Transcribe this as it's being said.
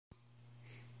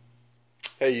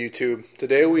Hey YouTube,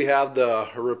 today we have the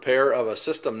repair of a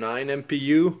System 9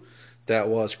 MPU that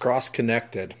was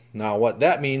cross-connected. Now what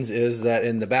that means is that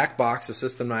in the back box of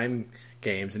System 9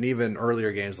 games, and even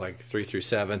earlier games like 3 through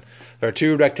 7, there are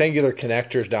two rectangular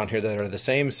connectors down here that are the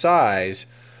same size,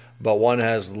 but one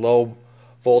has low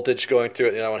voltage going through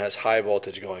it and the other one has high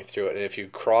voltage going through it. And if you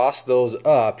cross those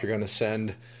up, you're going to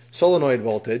send solenoid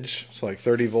voltage, so like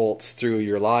 30 volts through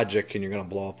your logic, and you're going to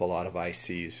blow up a lot of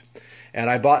ICs. And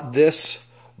I bought this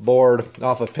board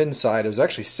off of Pinside. It was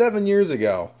actually 7 years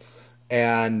ago,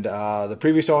 and the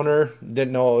previous owner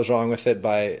didn't know what was wrong with it.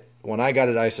 When I got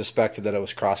it, I suspected that it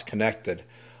was cross-connected.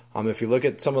 If you look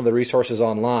at some of the resources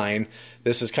online,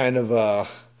 this is kind of a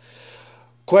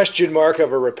question mark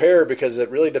of a repair because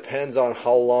it really depends on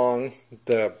how long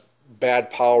the bad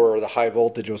power or the high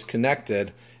voltage was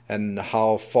connected and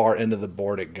how far into the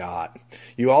board it got.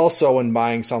 You also, when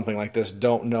buying something like this,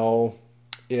 don't know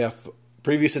if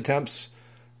previous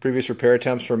repair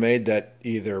attempts were made that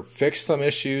either fixed some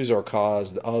issues or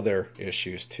caused other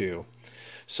issues too.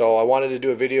 So I wanted to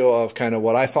do a video of kind of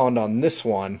what I found on this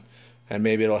one, and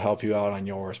maybe it'll help you out on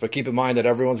yours. But keep in mind that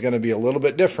everyone's going to be a little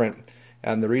bit different,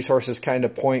 and the resources kind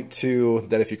of point to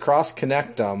that if you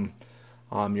cross-connect them,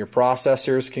 your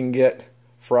processors can get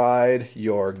fried,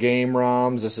 your game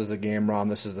ROMs, this is the game ROM,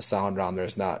 this is the sound ROM,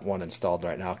 there's not one installed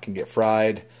right now, can get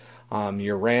fried.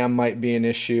 Your RAM might be an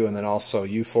issue, and then also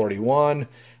U41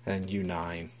 and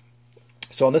U9.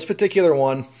 So on this particular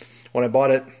one, when I bought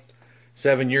it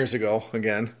 7 years ago,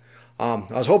 again, I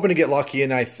was hoping to get lucky,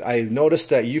 and I noticed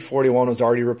that U41 was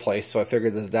already replaced, so I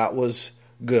figured that that was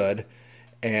good.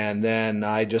 And then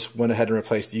I just went ahead and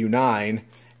replaced U9,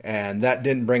 and that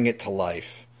didn't bring it to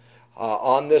life.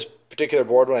 On this particular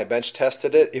board, when I bench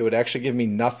tested it, it would actually give me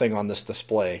nothing on this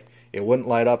display. It wouldn't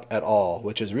light up at all,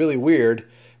 which is really weird,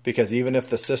 because even if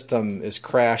the system is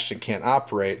crashed and can't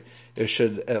operate, it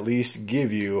should at least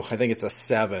give you, I think it's a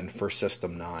 7 for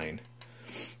System 9.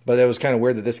 But it was kind of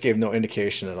weird that this gave no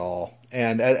indication at all.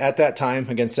 And at that time,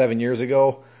 again 7 years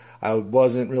ago, I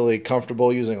wasn't really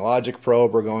comfortable using a logic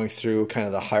probe or going through kind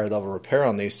of the higher level repair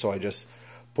on these, so I just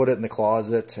put it in the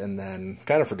closet and then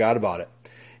kind of forgot about it.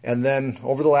 And then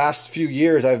over the last few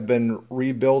years, I've been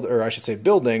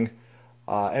building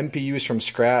MPUs from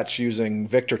scratch using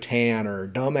Victor Tan, or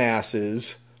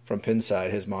Dumbasses from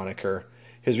Pinside, his moniker,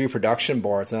 his reproduction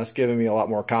boards, and that's given me a lot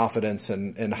more confidence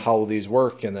in how these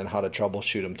work and then how to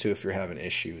troubleshoot them too if you're having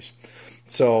issues.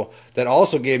 So that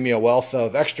also gave me a wealth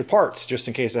of extra parts just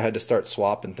in case I had to start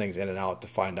swapping things in and out to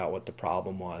find out what the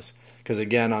problem was. Because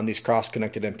again, on these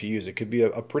cross-connected MPUs, it could be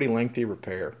a pretty lengthy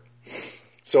repair.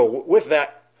 So with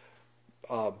that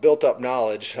built-up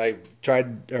knowledge, I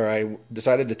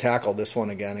decided to tackle this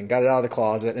one again and got it out of the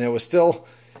closet, and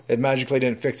it magically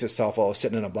didn't fix itself while I was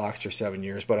sitting in a box for 7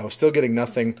 years, but I was still getting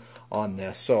nothing on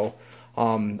this. So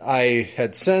I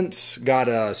had since got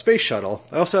a Space Shuttle.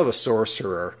 I also have a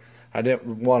Sorcerer. I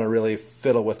didn't want to really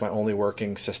fiddle with my only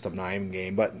working System 9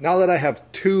 game, but now that I have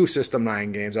two System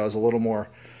 9 games, I was a little more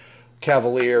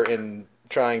cavalier in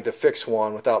trying to fix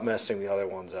one without messing the other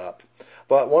ones up.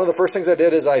 But one of the first things I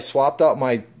did is I swapped out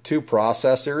my two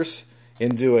processors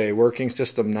into a working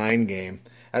System 9 game.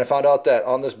 And I found out that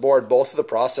on this board, both of the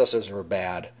processors were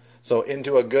bad. So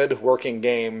into a good working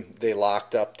game, they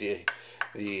locked up the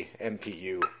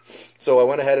MPU. So I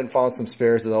went ahead and found some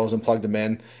spares of those and plugged them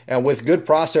in. And with good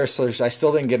processors, I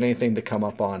still didn't get anything to come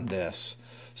up on this.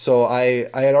 So I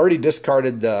had already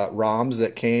discarded the ROMs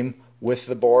that came with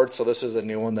the board. So this is a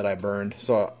new one that I burned.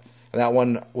 So that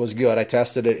one was good. I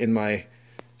tested it in my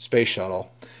Space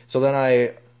Shuttle. So then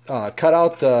I cut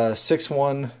out the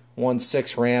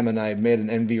 6116 RAM and I made an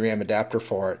NVRAM adapter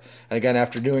for it. And again,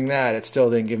 after doing that, it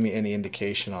still didn't give me any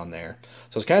indication on there.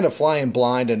 So it's kind of flying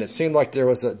blind, and it seemed like there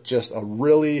was just a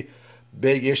really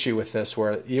big issue with this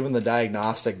where even the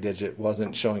diagnostic digit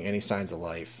wasn't showing any signs of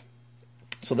life.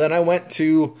 So then I went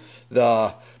to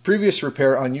the previous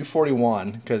repair on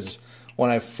U41 because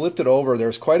when I flipped it over, there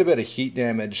was quite a bit of heat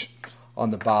damage on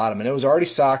the bottom, and it was already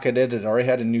socketed. It already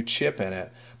had a new chip in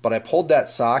it, but I pulled that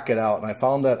socket out and I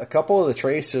found that a couple of the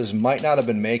traces might not have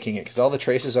been making it because all the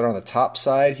traces that are on the top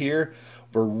side here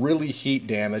were really heat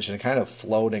damaged and kind of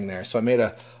floating there. So I made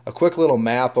a quick little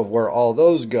map of where all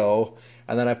those go,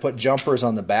 and then I put jumpers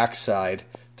on the back side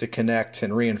to connect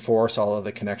and reinforce all of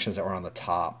the connections that were on the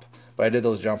top. But I did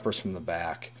those jumpers from the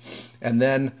back. And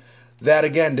then that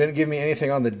again didn't give me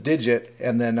anything on the digit,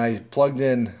 and then I plugged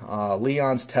in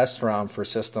Leon's test ROM for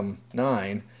System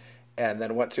 9 and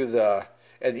then went through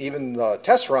and even the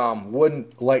test ROM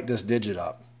wouldn't light this digit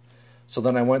up. So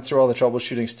then I went through all the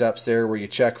troubleshooting steps there where you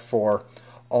check for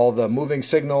all the moving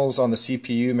signals on the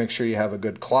CPU, make sure you have a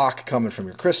good clock coming from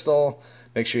your crystal,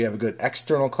 Make sure you have a good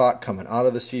external clock coming out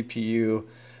of the CPU.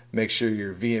 Make sure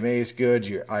your VMA is good,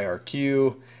 your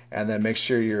IRQ, and then make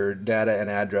sure your data and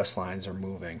address lines are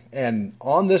moving. And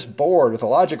on this board with a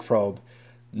logic probe,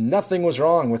 nothing was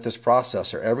wrong with this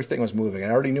processor. Everything was moving. I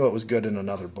already knew it was good in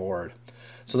another board.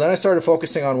 So then I started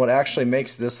focusing on what actually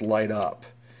makes this light up.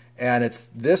 And it's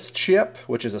this chip,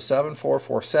 which is a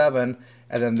 7447,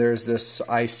 and then there's this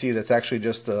IC that's actually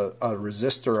just a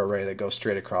resistor array that goes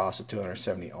straight across at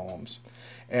 270 ohms.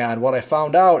 And what I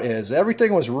found out is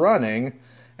everything was running,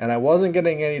 and I wasn't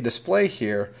getting any display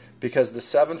here because the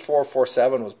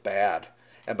 7447 was bad.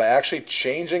 And by actually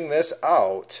changing this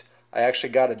out, I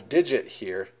actually got a digit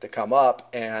here to come up,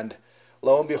 and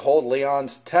lo and behold,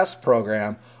 Leon's test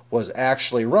program was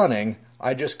actually running.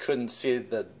 I just couldn't see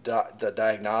the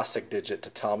diagnostic digit to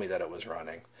tell me that it was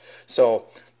running. So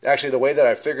actually the way that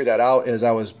I figured that out is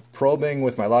I was probing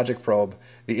with my logic probe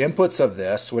the inputs of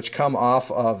this, which come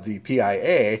off of the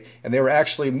PIA, and they were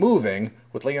actually moving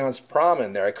with Leon's prom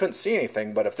in there. I couldn't see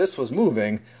anything, but if this was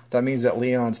moving, that means that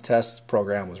Leon's test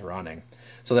program was running.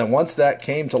 So then once that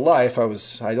came to life,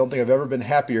 I don't think I've ever been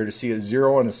happier to see a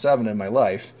 0 and a 7 in my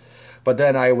life. But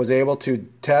then I was able to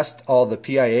test all the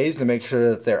PIAs to make sure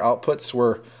that their outputs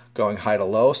were going high to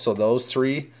low. So those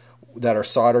three that are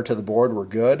soldered to the board were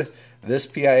good. This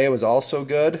PIA was also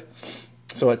good.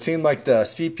 So it seemed like the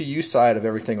CPU side of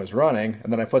everything was running.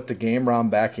 And then I put the game ROM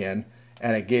back in,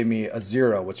 and it gave me a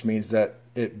 0, which means that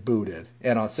it booted.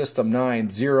 And on System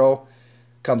 9, 0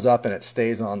 comes up and it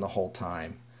stays on the whole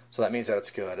time. So that means that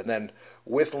it's good. And then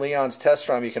with Leon's test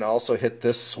ROM, you can also hit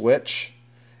this switch.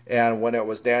 And when it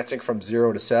was dancing from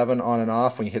 0 to 7 on and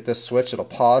off, when you hit this switch, it'll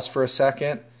pause for a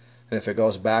second. And if it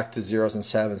goes back to 0s and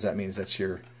 7s, that means that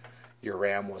your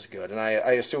RAM was good. And I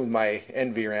assumed my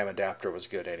NVRAM adapter was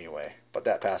good anyway, but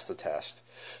that passed the test.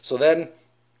 So then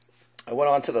I went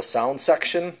on to the sound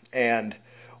section, and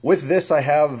with this I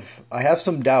have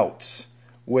some doubts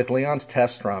with Leon's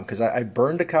test ROM because I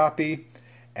burned a copy,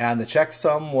 and the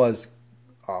checksum was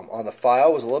on the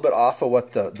file was a little bit off of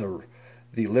what the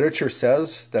literature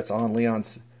says that's on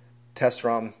Leon's test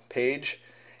ROM page.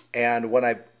 And when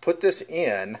I put this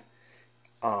in,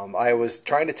 I was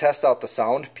trying to test out the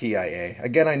sound PIA.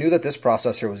 Again, I knew that this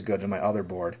processor was good in my other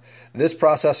board. This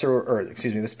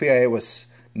this PIA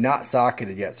was not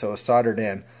socketed yet, so it was soldered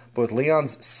in. But with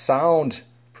Leon's sound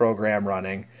program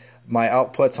running, my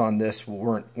outputs on this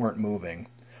weren't moving.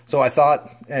 So I thought,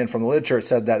 and from the literature it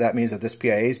said that that means that this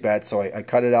PIA is bad, so I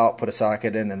cut it out, put a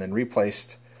socket in, and then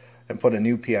replaced and put a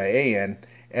new PIA in.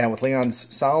 And with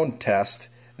Leon's sound test,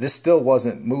 this still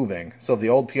wasn't moving. So the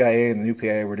old PIA and the new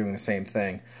PIA were doing the same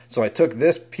thing. So I took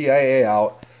this PIA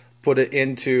out, put it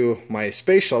into my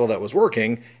space shuttle that was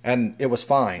working, and it was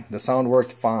fine. The sound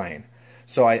worked fine.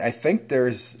 So I think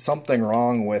there's something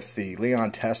wrong with the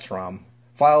Leon test ROM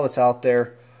file that's out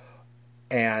there.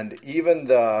 And even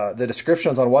the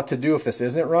descriptions on what to do if this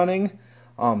isn't running,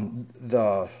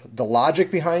 the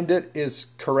logic behind it is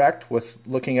correct with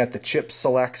looking at the chip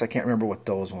selects. I can't remember what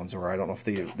those ones were. I don't know if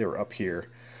they were up here.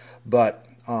 But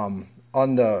on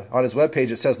his webpage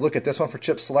it says look at this one for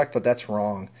chip select, but that's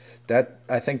wrong.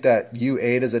 I think that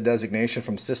U8 is a designation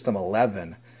from System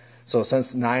 11. So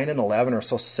since 9 and 11 are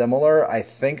so similar, I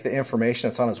think the information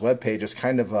that's on his webpage is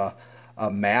kind of a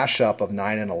mashup of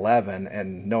 9 and 11,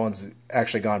 and no one's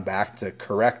actually gone back to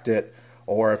correct it,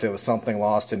 or if it was something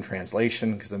lost in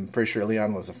translation, because I'm pretty sure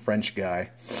Leon was a French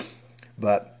guy.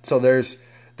 But so there's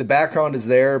the background is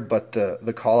there, but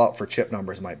the call out for chip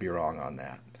numbers might be wrong on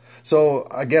that. So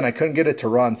again, I couldn't get it to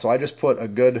run, so I just put a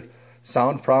good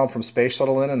sound prompt from Space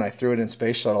Shuttle in, and I threw it in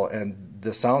Space Shuttle, and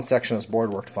the sound section of this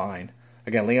board worked fine.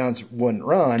 Again, Leon's wouldn't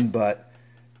run,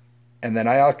 and then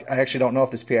I actually don't know if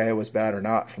this PIA was bad or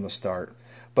not from the start.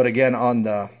 But again, on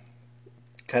the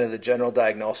kind of the general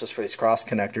diagnosis for these cross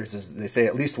connectors is they say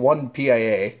at least one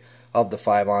PIA of the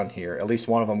 5 on here, at least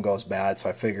one of them goes bad.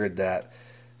 So I figured that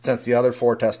since the other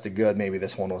 4 tested good, maybe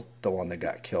this one was the one that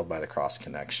got killed by the cross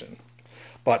connection.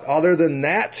 But other than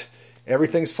that,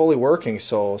 everything's fully working.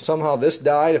 So somehow this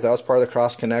died, if that was part of the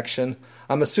cross connection.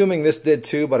 I'm assuming this did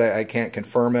too, but I can't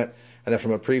confirm it. And then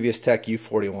from a previous tech,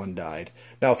 U41 died.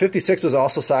 Now 56 was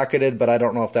also socketed, but I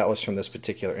don't know if that was from this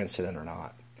particular incident or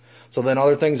not. So then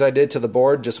other things I did to the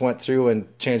board, just went through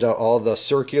and changed out all the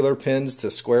circular pins to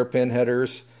square pin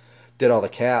headers, did all the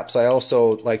caps. I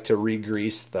also like to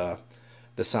re-grease the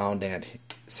sound amp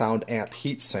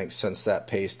heatsink, since that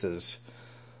paste is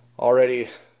already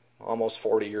almost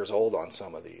 40 years old on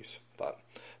some of these. But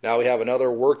now we have another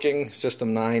working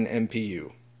System 9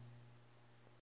 MPU.